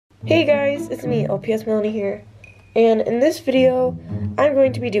Hey guys, it's me, LPS Melanie here, and in this video, I'm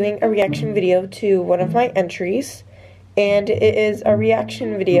going to be doing a reaction video to one of my entries, and it is a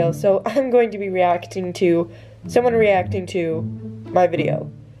reaction video, so I'm going to be reacting to someone reacting to my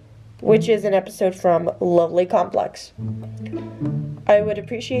video, which is an episode from Lovely Complex. I would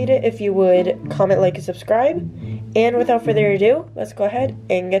appreciate it if you would comment, like, and subscribe, and without further ado, let's go ahead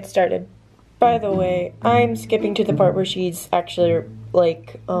and get started. By the way, I'm skipping to the part where she's actually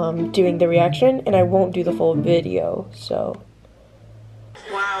doing the reaction, and I won't do the full video, so.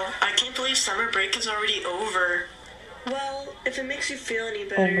 Wow, I can't believe summer break is already over. Well, if it makes you feel any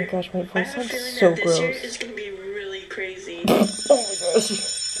better, Oh my gosh, my voice sounds that so this year gross. is gonna be really crazy. Oh my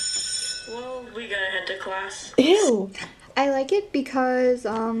gosh. Well, we gotta head to class. Ew! I like it because,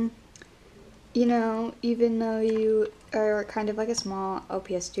 you know, even though you are kind of like a small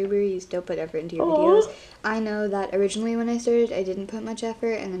OPS tuber, you still put effort into your videos. I know that originally when I started, I didn't put much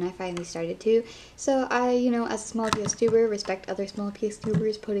effort, and then I finally started to. So I, you know, as a small OPS tuber, respect other small OPS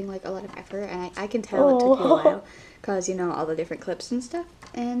tubers putting like a lot of effort, and I can tell it took you a while, because, you know, all the different clips and stuff,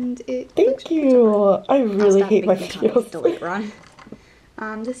 and it Thank you! I really hate my videos. Later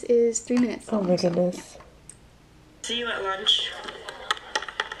on. This is 3 minutes long. Oh my goodness. See you at lunch.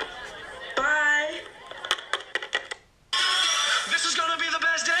 Bye! This is gonna be the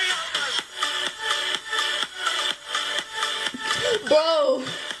best day! Bro!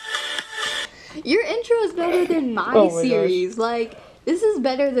 Your intro is better than my series. Gosh. Like, this is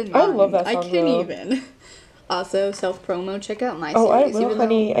better than mine. I love that song, I can't though. even. Also, self-promo, check out my Oh, series. I will,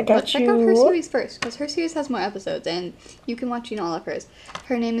 honey. I got but check you. out her series first, because her series has more episodes, and you can watch, you know, all of hers.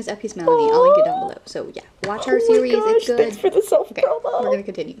 Her name is LPS Melanie. I'll link it down below. So, yeah, watch her series. Gosh, it's good. thanks for the self-promo. Okay, we're going to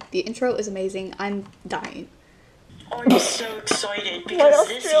continue. The intro is amazing. I'm dying. Oh, I'm so excited My because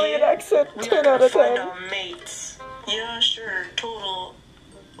this Australian year accent, we 10 are gonna out of find 10. our mates. Yeah, sure, total.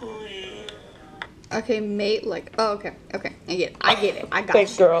 Ooh. Okay, mate, like, oh, okay, I get it, I got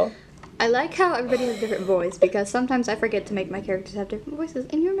Thanks, you. girl. I like how everybody has a different voice, because sometimes I forget to make my characters have different voices,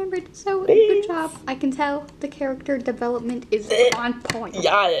 and you remembered, so good job. I can tell the character development is on point.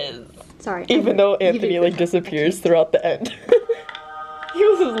 Yes! Sorry. Even though Anthony, disappears throughout the end. He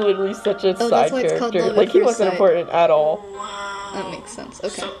was literally such a side why it's called character. Love at Like, he First wasn't Sight. important at all. Wow. That makes sense, okay.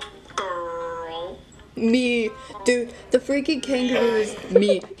 Sup, girl. Me, dude, the freaking kangaroo is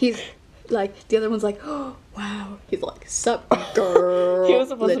me. He's like, the other one's like, oh, wow. He's like, sup, girl. He was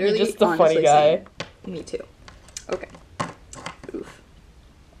supposed Literally, to be just a funny honestly, guy. same. Me too. Okay. Oof.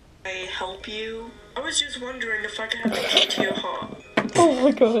 I help you? I was just wondering if I could have a key to your heart. Oh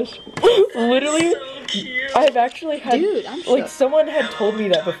my gosh. Literally, So cute. I've actually had, Dude, I'm like, shook. someone had told me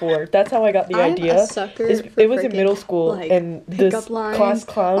that before. That's how I got the I'm idea. a sucker It for was in freaking, middle school, like, and this pickup lines, class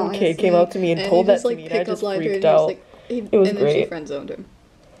clown kid came up to me and told that to me, and I just freaked out. It was and then she great. friend zoned him.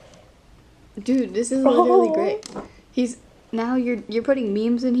 Dude, this is literally Oh. great. Now you're putting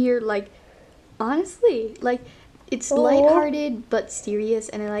memes in here, like, honestly, like, it's lighthearted but serious,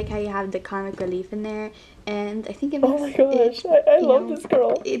 and I like how you have the comic relief in there, and I think it makes Oh my gosh, I love this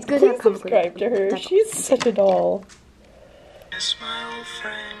girl. It's good to have Please comic subscribe to relief. her. That's She's such a doll. Smile,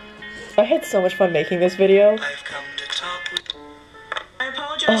 friend. I had so much fun making this video. I've come to talk with. I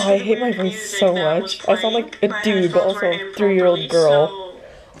apologize Oh, for I the hate my weird voice music so that was much. I sound like a playing. dude, but My also a headphones 3-year-old weren't girl. properly,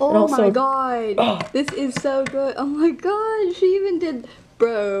 Oh And also- my god, Oh. this is so good. Oh my god, she even did,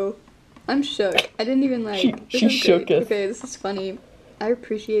 bro. I'm shook. I didn't even like. This She is shook great. us. Okay, this is funny. I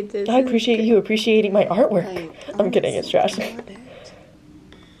appreciate this. I This is appreciate great. you appreciating my artwork. Like, I'm kidding, it's trash.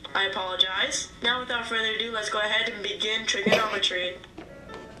 I apologize. Now, without further ado, let's go ahead and begin trigonometry.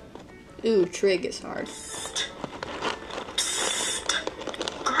 Ooh, trig is hard.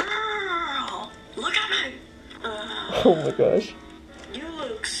 Girl, look at me. Oh my gosh. You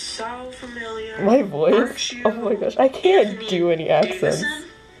look so familiar. My voice? Aren't you Oh my gosh, I can't Anthony do any accents. Davison?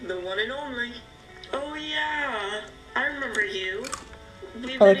 The one and only. Oh yeah, I remember you.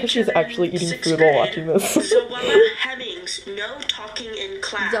 I like how she's actually eating food while watching this. Zoella Hemmings, no talking in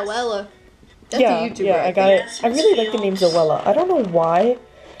class. Zoella. That's Yeah, a YouTuber. yeah, I got it. I really like the name Zoella. I don't know why.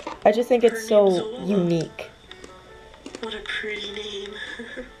 I just think it's so unique. What a pretty name.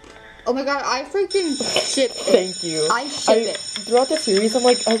 Oh my god, I freaking ship it. Thank you. I ship it. Throughout the series, I'm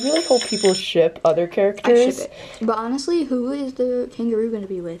like, I really hope people ship other I characters. ship it. But honestly, who is the kangaroo gonna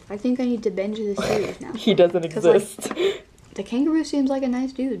be with? I think I need to binge this series now. He doesn't 'Cause, like, exist. The kangaroo seems like a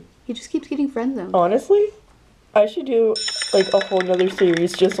nice dude. He just keeps getting friend zoned. Honestly, I should do like a whole nother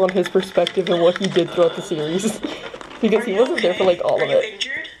series just on his perspective and what he did throughout the series. Because he wasn't there for like all of Are you it.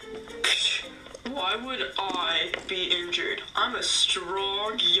 injured? Why would I be injured? I'm a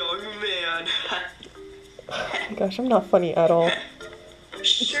strong young man. Oh my gosh, I'm not funny at all.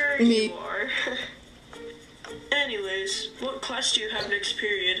 Sure Me. you are. Anyways, what class do you have next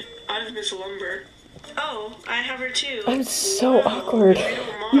period? I have Miss Lumber. Oh, I have her too. I'm so Wow, awkward. if you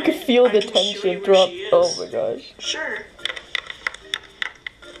don't mind, You can feel I the can show you tension where drop. she is. Oh my gosh. Sure.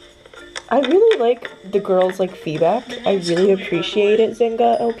 I really like the girls' like feedback. I really appreciate it,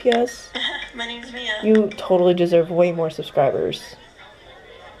 Zinga LPS. My name's Mia. You totally deserve way more subscribers.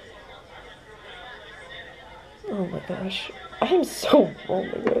 Oh my gosh. I'm so, oh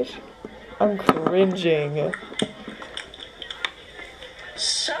my gosh. I'm cringing.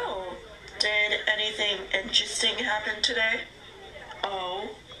 So, did anything interesting happen today? Oh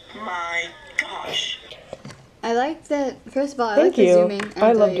my gosh. I like that. First of all, I Thank like the you. zooming.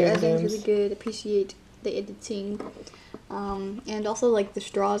 I love your doing editing's zooms. really good. Appreciate the editing. And also like the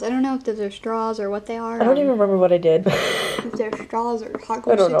straws. I don't know if those are straws or what they are. I don't even remember what I did. If they're straws or hot I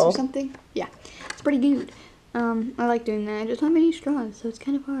glue don't sticks know. or something. Yeah, it's pretty good. I like doing that. There's not many straws, so it's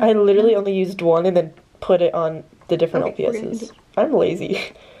kind of hard. I literally only used one and then put it on the different Okay, we're gonna LPSs. continue. I'm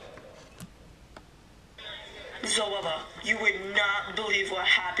lazy. Zoella, you would not believe what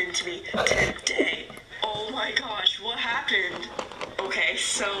happened to me today. Oh my gosh, what happened? Okay,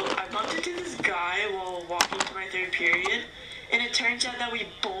 so I bumped into this guy while walking to my third period, and it turns out that we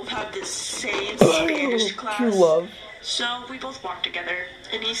both have the same Spanish class. True love. So we both walked together,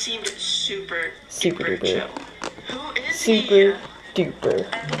 and he seemed super Super duper duper. chill. Who is Super he? duper.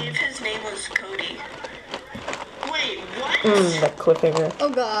 I believe his name was Cody. Wait, what? That cliffhanger. Oh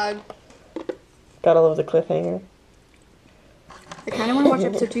god. Gotta love the cliffhanger. I kind of want to watch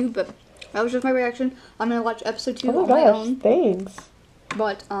episode 2, but that was just my reaction. I'm gonna watch episode 2 Oh on my my gosh, own. thanks.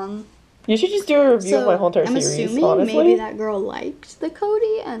 But You should just do a review of my whole entire I'm series, assuming honestly. maybe that girl liked the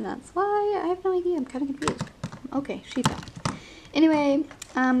Cody, and that's why. I have no idea. I'm kind of confused. Okay, she thought. Anyway,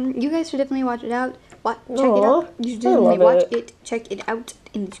 you guys should definitely watch it out. Check it Aw, out. You should I definitely love watch it. it. Check it out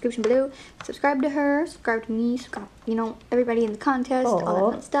in the description below. Subscribe to her. Subscribe to me. Subscribe, everybody in the contest. All Aw.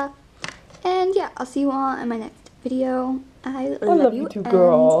 that fun stuff. And yeah, I'll see you all in my next video. I love you too, and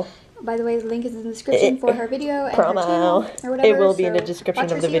girl. by the way, the link is in the description for her video and her Promo. channel or whatever. It will be in the so description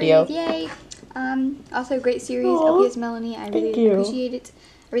watch of her the series, video. Yay! Also, great series, Aw, LPS Melanie. I really thank you. appreciate it.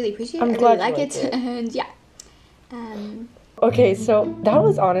 I really appreciate it. I'm I really glad you like like it. it. And yeah. Okay, so that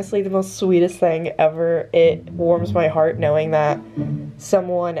was honestly the most sweetest thing ever. It warms my heart knowing that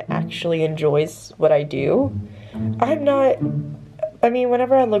someone actually enjoys what I do. I mean,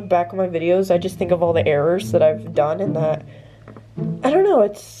 whenever I look back on my videos, I just think of all the errors that I've done and that, I don't know,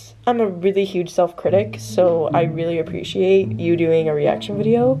 I'm a really huge self-critic, so I really appreciate you doing a reaction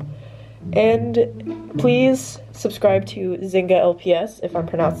video. And please subscribe to ZINGA LPS, if I'm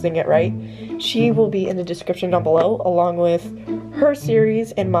pronouncing it right. She will be in the description down below, along with her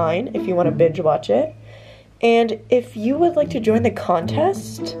series and mine, if you want to binge watch it. And if you would like to join the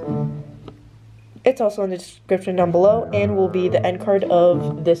contest, it's also in the description down below, and will be the end card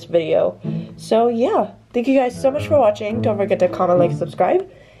of this video. So yeah, thank you guys so much for watching. Don't forget to comment, like, subscribe,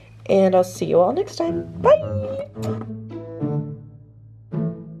 and I'll see you all next time. Bye!